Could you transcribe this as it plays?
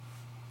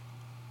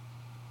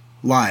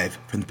Live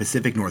from the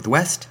Pacific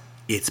Northwest,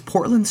 it's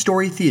Portland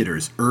Story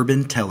Theater's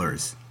Urban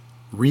Tellers.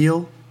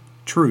 Real,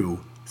 true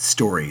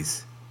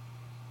stories.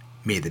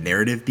 May the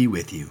narrative be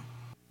with you.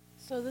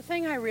 So the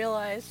thing I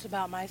realized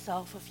about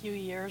myself a few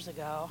years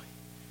ago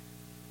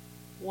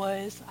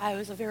was I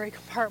was a very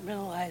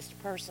compartmentalized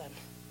person.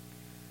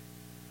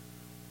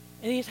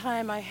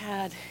 Anytime I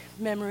had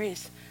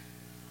memories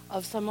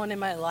of someone in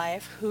my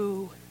life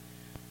who,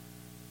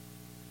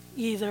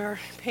 either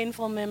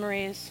painful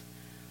memories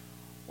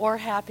or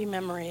happy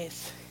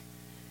memories,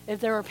 if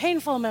there were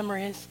painful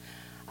memories,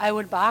 I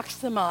would box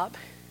them up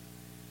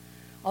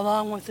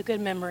along with the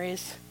good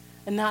memories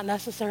and not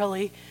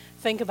necessarily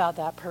think about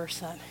that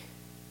person.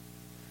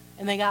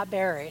 And they got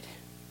buried.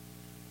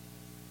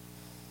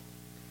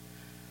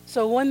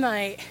 So one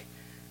night,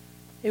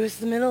 it was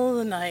the middle of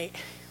the night,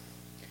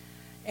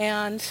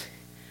 and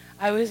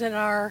I was in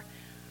our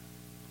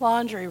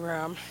laundry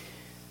room.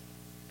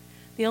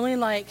 The only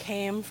light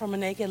came from a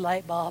naked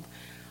light bulb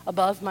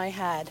above my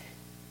head.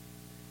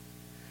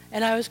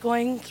 And I was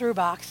going through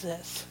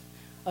boxes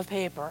of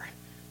paper,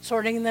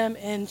 sorting them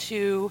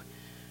into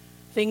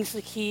things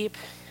to keep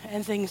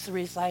and things to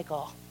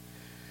recycle.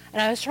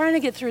 And I was trying to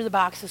get through the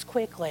boxes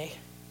quickly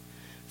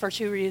for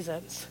two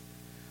reasons.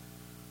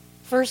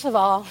 First of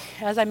all,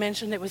 as I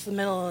mentioned, it was the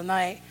middle of the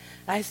night,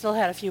 and I still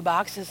had a few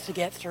boxes to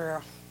get through.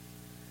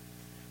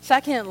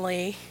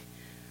 Secondly,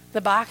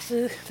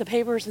 the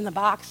papers in the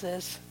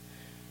boxes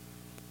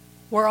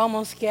were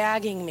almost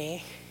gagging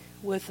me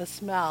with the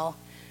smell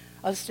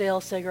of stale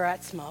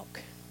cigarette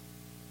smoke.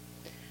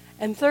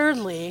 And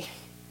thirdly,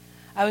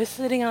 I was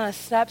sitting on a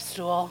step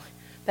stool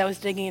that was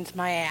digging into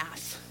my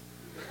ass.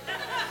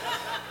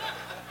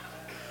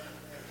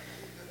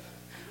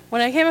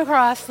 When I came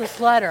across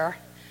this letter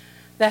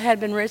that had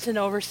been written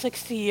over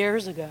 60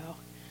 years ago,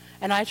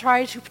 and I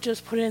tried to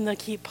just put it in the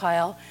keep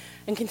pile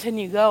and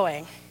continue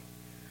going,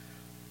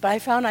 but I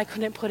found I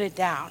couldn't put it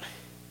down.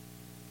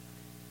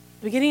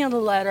 The beginning of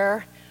the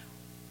letter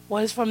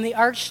was from the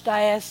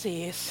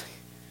Archdiocese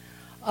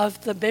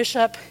of the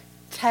Bishop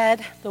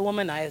Ted the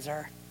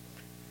Womanizer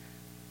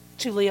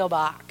to Leo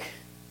Bach.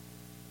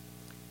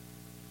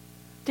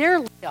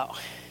 Dear Leo,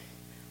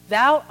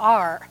 thou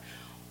art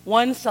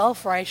one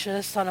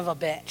self-righteous son of a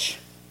bitch,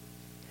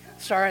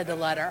 started the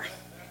letter.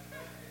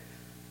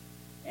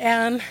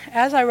 And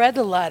as I read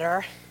the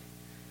letter,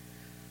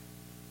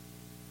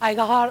 I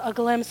got a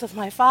glimpse of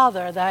my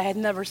father that I had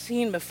never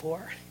seen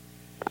before,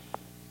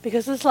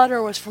 because this letter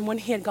was from when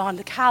he had gone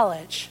to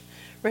college,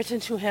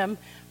 written to him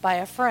by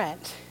a friend.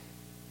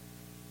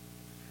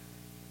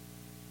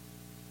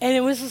 And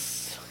it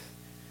was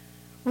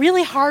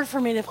really hard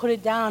for me to put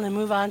it down and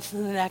move on to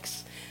the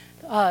next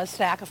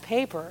stack of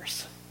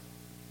papers.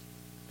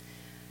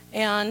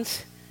 And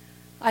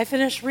I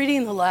finished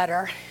reading the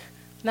letter,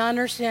 not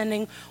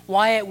understanding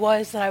why it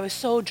was that I was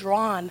so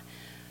drawn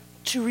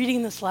to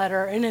reading this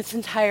letter in its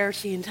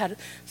entirety instead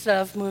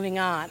of moving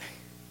on.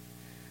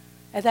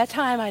 At that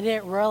time, I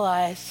didn't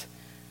realize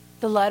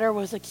the letter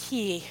was a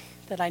key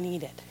that I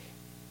needed.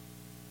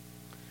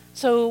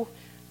 So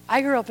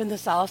I grew up in the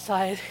south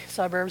side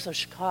suburbs of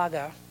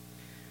Chicago,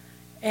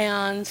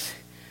 and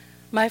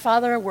my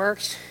father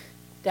worked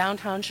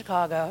downtown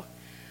Chicago,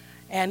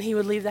 and he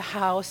would leave the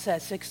house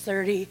at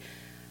 6:30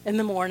 in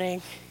the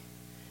morning,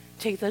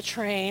 take the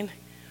train,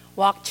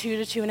 walk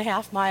 2 to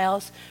 2.5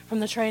 miles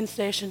from the train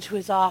station to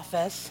his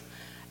office,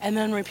 and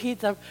then repeat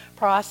the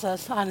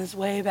process on his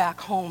way back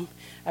home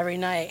every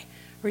night,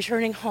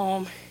 returning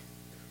home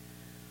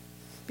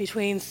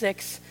between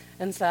 6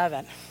 and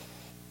 7.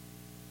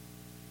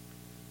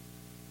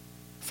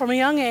 From a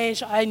young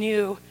age, I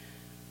knew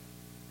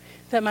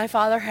that my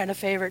father had a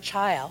favorite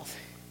child,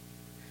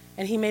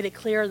 and he made it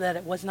clear that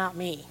it was not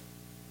me.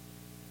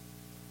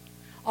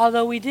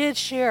 Although we did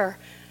share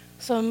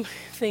some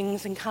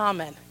things in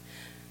common.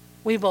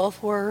 We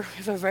both were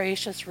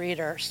voracious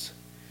readers.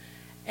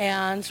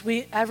 And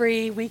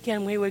every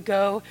weekend we would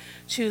go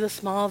to the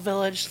small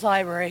village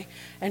library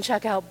and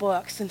check out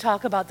books and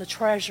talk about the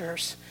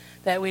treasures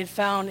that we'd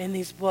found in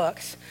these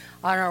books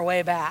on our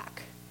way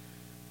back.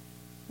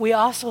 We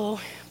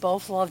also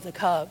both loved the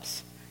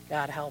Cubs.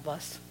 God help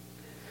us.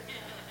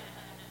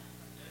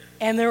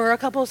 And there were a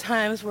couple of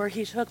times where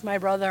he took my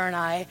brother and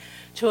I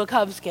to a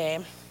Cubs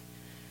game.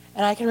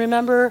 And I can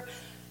remember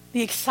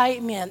the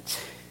excitement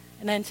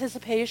and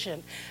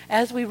anticipation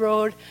as we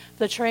rode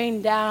the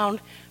train down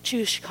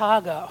to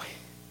Chicago,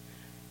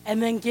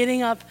 and then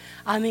getting up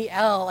on the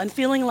L and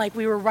feeling like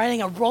we were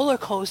riding a roller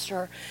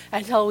coaster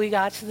until we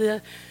got to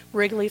the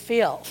Wrigley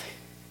Field.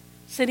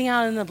 Sitting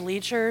out in the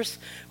bleachers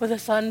with the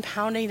sun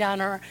pounding down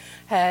our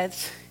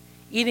heads,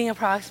 eating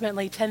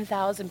approximately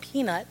 10,000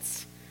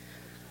 peanuts,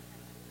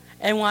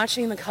 and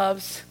watching the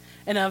Cubs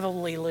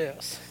inevitably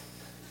lose.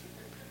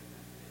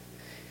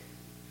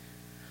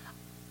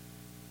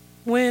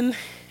 When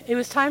it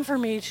was time for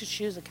me to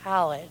choose a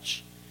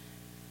college,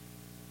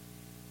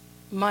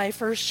 my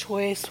first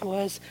choice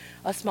was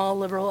a small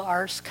liberal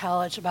arts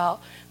college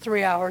about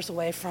 3 hours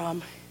away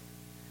from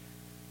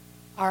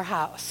our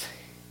house.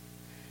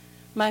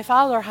 My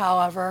father,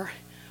 however,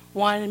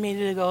 wanted me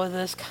to go to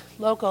this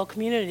local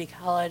community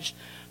college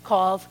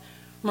called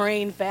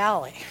Moraine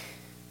Valley,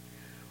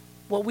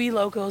 what we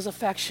locals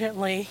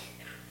affectionately,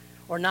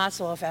 or not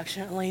so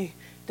affectionately,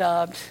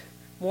 dubbed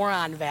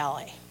Moron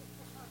Valley.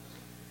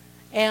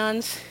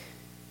 And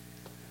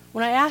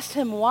when I asked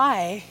him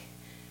why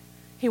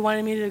he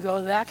wanted me to go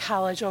to that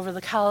college over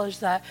the college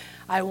that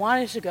I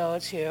wanted to go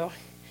to,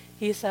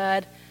 he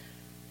said,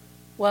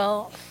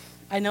 well,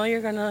 I know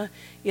you're going to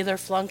either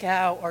flunk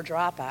out or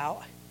drop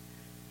out,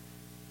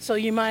 so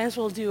you might as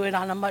well do it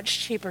on a much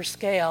cheaper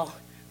scale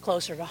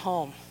closer to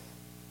home.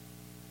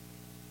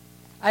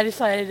 I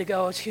decided to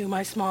go to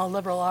my small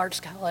liberal arts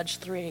college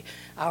 3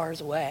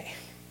 hours away.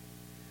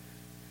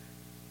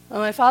 Well,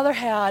 my father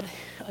had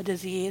a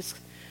disease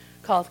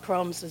called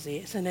Crohn's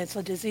disease, and it's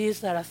a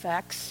disease that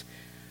affects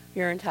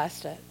your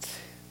intestines.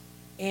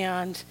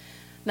 And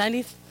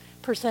 90%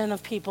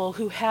 of people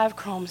who have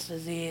Crohn's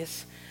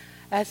disease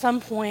at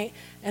some point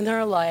in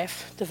their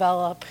life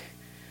develop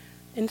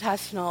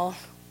intestinal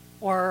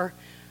or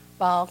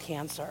bowel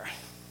cancer.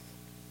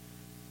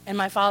 And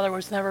my father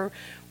was never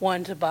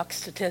one to buck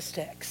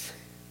statistics.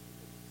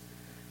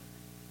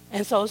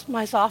 And so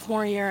my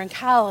sophomore year in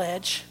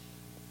college,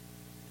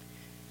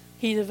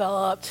 he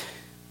developed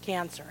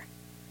cancer.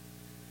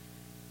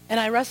 And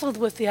I wrestled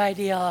with the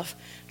idea of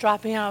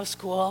dropping out of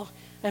school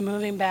and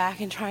moving back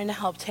and trying to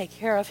help take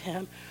care of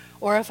him,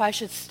 or if I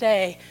should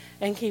stay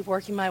and keep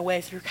working my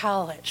way through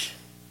college.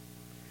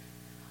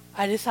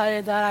 I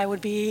decided that I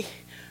would be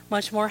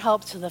much more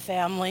help to the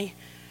family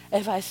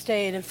if I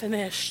stayed and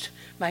finished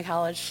my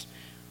college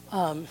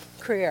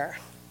career.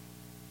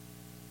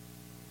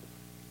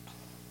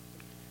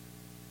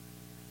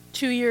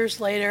 2 years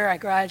later, I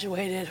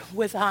graduated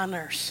with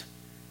honors.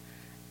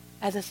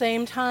 At the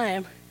same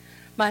time,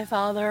 my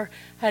father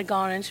had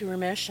gone into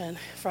remission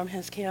from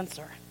his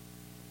cancer.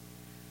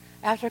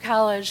 After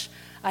college,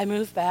 I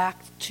moved back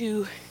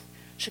to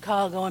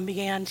Chicago and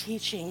began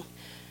teaching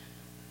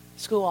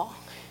school.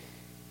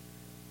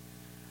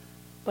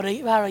 But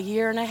about a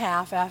year and a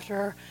half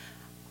after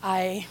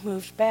I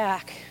moved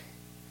back,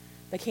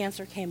 the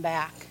cancer came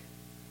back.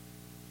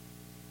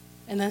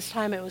 And this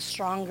time it was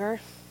stronger,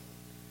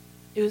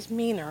 it was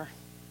meaner,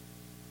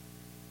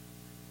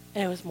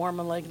 and it was more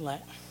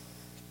malignant.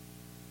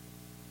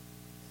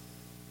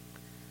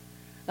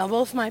 Now,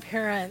 both my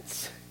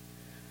parents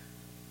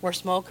were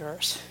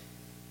smokers.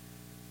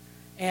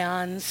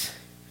 And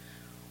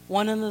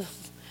one of the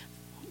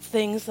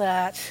things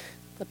that,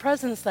 the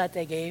presents that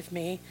they gave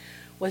me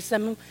was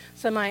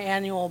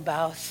semi-annual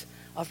bouts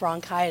of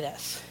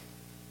bronchitis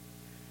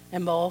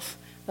in both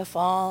the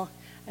fall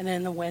and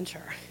in the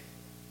winter.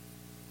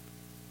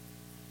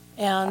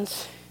 And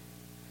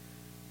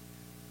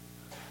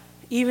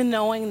even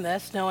knowing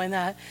this, knowing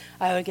that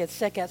I would get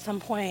sick at some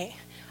point,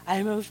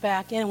 I moved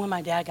back in when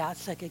my dad got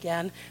sick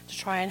again to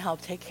try and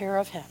help take care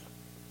of him.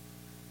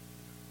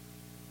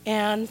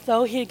 And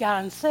though he had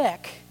gotten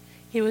sick,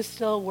 he was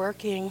still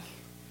working,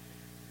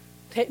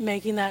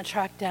 making that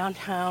trek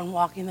downtown,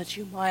 walking the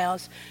 2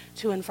 miles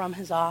to and from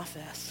his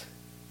office.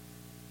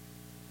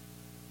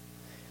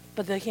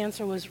 But the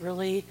cancer was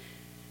really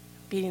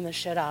beating the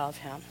shit out of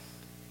him.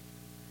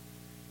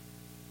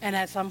 And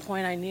at some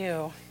point I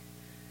knew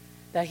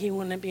that he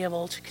wouldn't be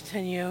able to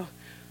continue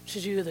to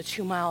do the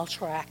 2-mile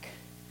trek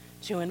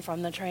to and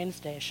from the train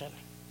station.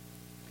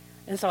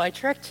 And so I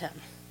tricked him.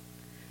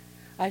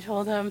 I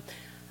told him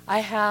I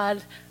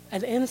had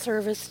an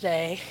in-service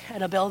day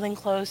at a building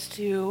close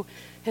to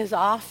his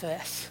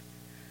office,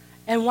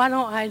 and why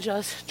don't I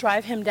just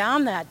drive him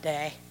down that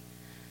day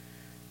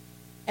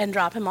and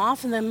drop him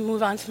off and then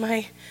move on to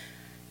my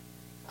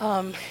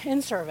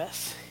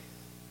in-service.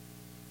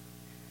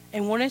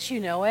 And wouldn't you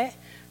know it,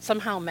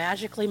 somehow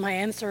magically my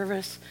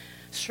in-service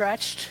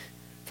stretched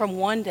from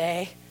one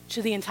day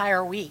to the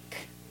entire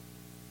week.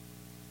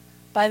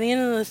 By the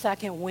end of the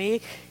second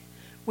week,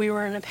 we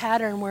were in a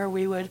pattern where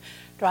we would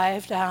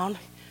drive down,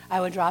 I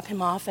would drop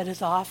him off at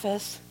his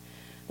office,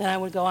 then I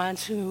would go on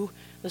to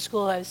the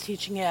school I was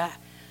teaching at,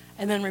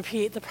 and then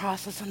repeat the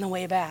process on the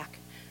way back.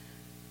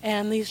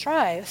 And these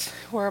drives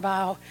were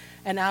about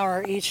an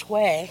hour each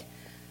way,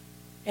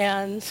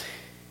 and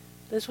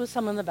this was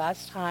some of the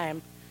best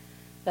time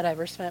that I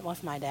ever spent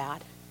with my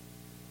dad,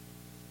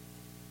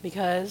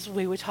 because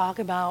we would talk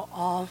about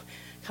all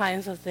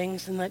kinds of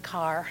things in the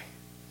car,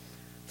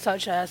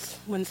 such as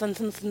when Sense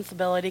and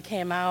Sensibility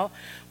came out,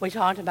 we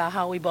talked about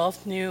how we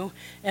both knew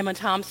Emma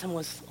Thompson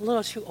was a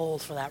little too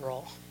old for that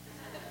role.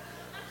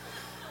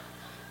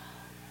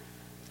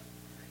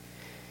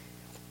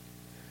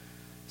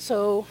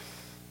 So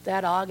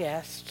that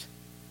August,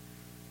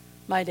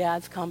 my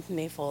dad's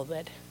company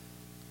folded,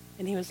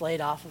 and he was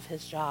laid off of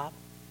his job.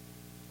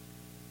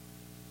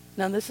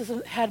 Now, this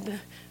had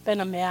been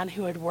a man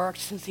who had worked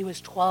since he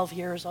was 12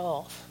 years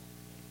old.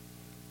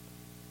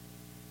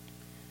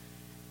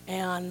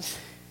 And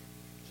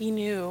he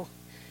knew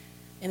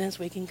in his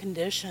weakened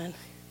condition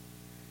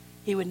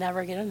he would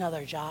never get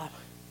another job.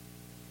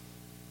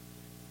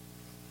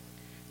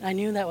 And I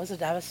knew that was a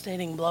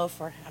devastating blow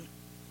for him.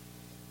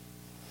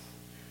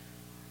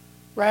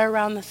 Right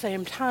around the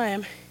same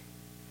time,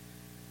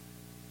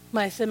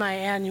 my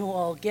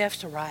semi-annual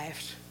gift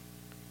arrived,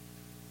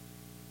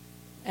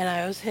 and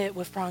I was hit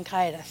with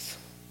bronchitis.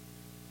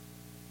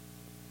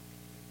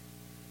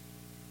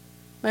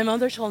 My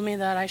mother told me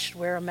that I should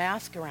wear a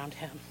mask around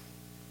him.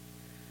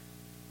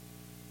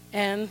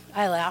 And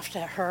I laughed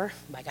at her,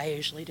 like I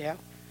usually do.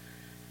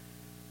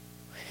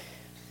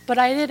 But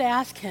I did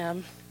ask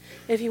him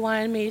if he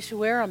wanted me to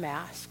wear a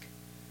mask.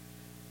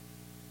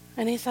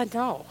 And he said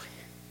no.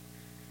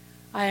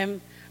 I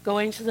am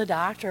going to the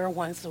doctor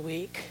once a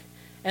week.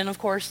 And of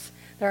course,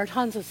 there are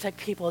tons of sick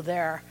people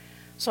there.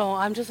 So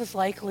I'm just as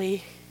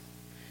likely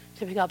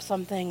to pick up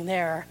something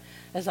there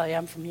as I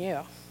am from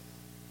you.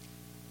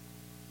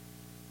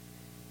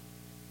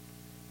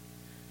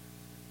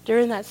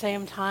 During that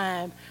same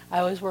time,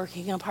 I was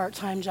working a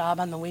part-time job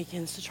on the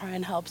weekends to try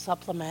and help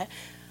supplement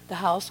the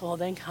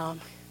household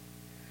income.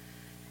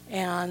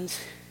 And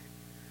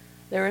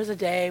there was a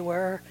day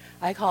where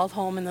I called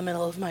home in the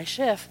middle of my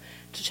shift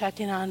to check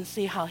in on and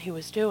see how he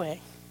was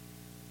doing.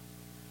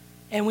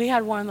 And we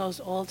had one of those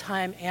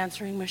old-time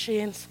answering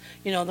machines,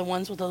 you know, the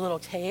ones with the little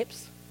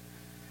tapes.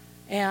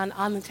 And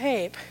on the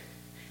tape,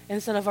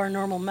 instead of our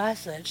normal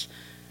message,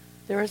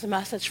 there was a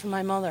message from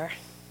my mother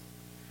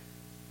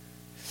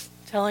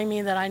telling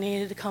me that I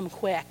needed to come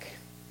quick,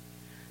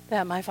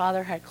 that my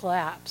father had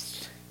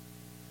collapsed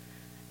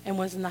and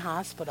was in the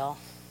hospital.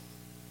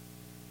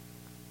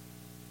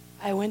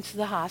 I went to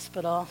the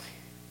hospital,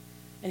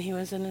 and he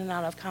was in and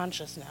out of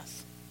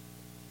consciousness.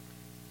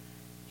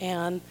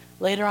 And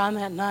later on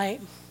that night,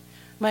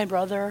 my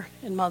brother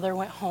and mother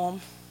went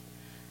home,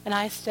 and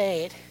I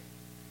stayed,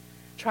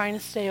 trying to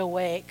stay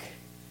awake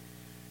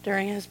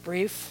during his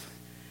brief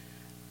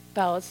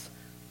bouts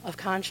of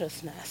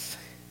consciousness,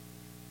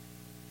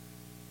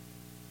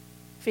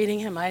 feeding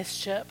him ice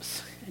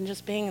chips and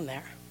just being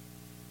there.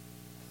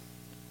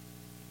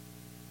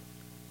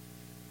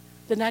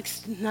 The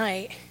next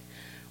night,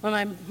 when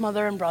my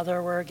mother and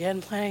brother were again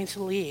planning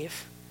to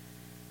leave,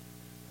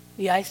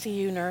 the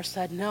ICU nurse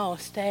said, "No,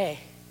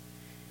 stay.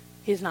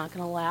 He's not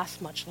going to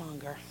last much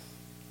longer."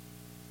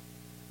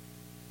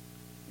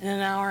 And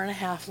an hour and a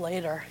half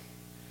later,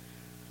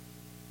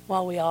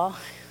 while we all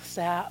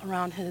sat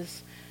around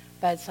his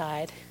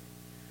bedside,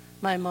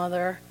 my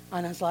mother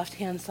on his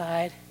left-hand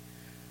side,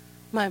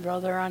 my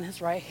brother on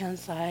his right-hand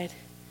side,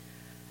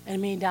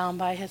 and me down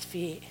by his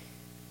feet,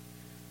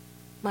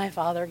 my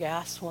father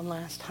gasped one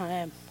last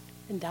time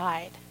and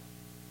died.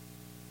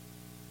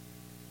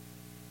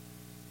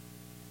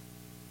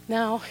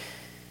 Now,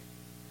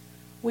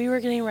 we were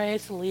getting ready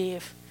to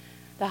leave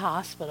the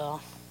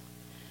hospital,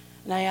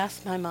 and I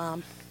asked my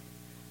mom,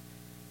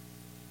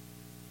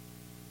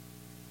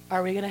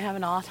 "Are we going to have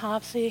an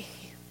autopsy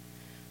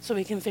so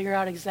we can figure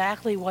out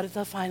exactly what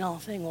the final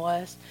thing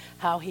was,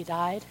 how he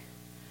died?"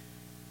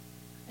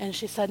 And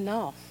she said,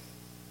 "No.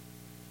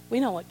 We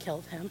know what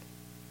killed him."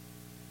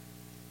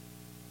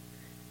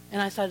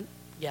 And I said,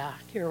 "Yeah,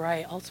 you're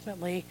right.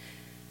 Ultimately,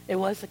 it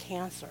was the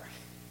cancer."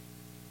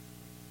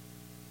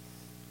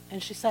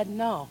 And she said,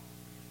 "No.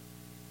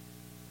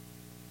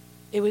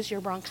 It was your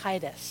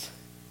bronchitis."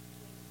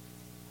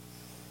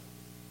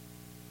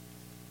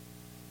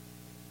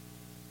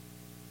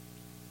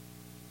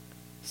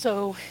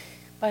 So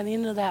by the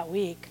end of that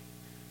week,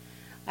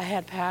 I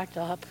had packed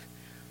up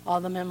all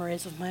the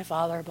memories of my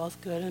father, both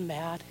good and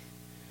bad,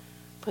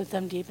 put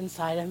them deep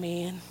inside of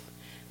me, and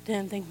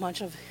didn't think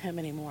much of him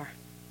anymore.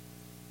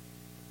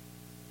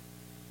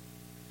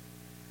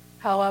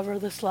 However,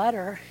 this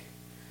letter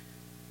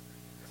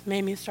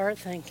made me start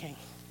thinking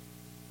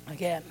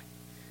again.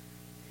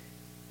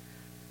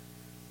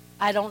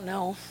 I don't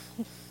know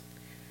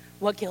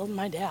what killed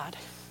my dad.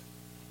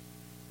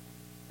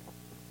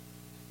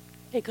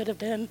 It could have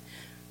been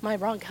my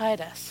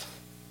bronchitis.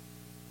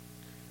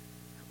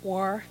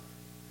 Or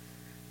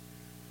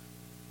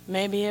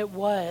maybe it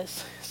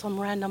was some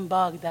random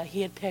bug that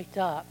he had picked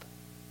up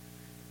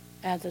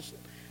at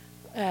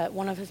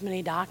one of his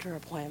many doctor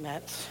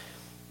appointments.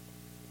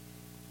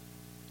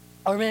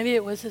 Or maybe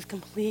it was his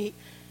complete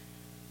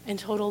and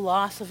total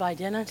loss of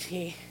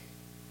identity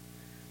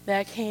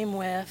that came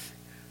with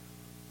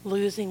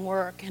losing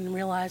work and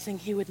realizing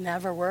he would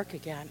never work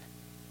again.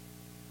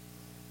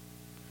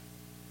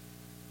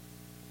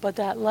 But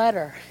that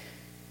letter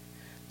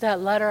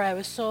I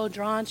was so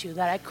drawn to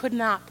that I could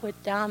not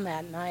put down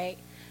that night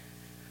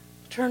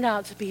turned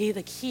out to be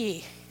the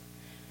key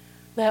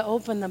that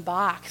opened the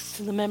box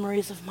to the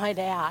memories of my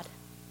dad.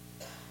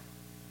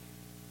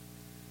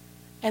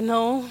 And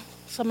though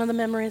some of the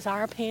memories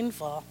are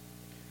painful,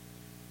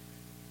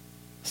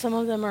 some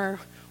of them are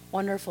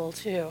wonderful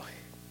too.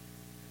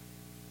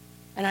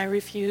 And I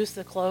refuse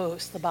to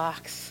close the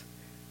box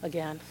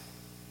again.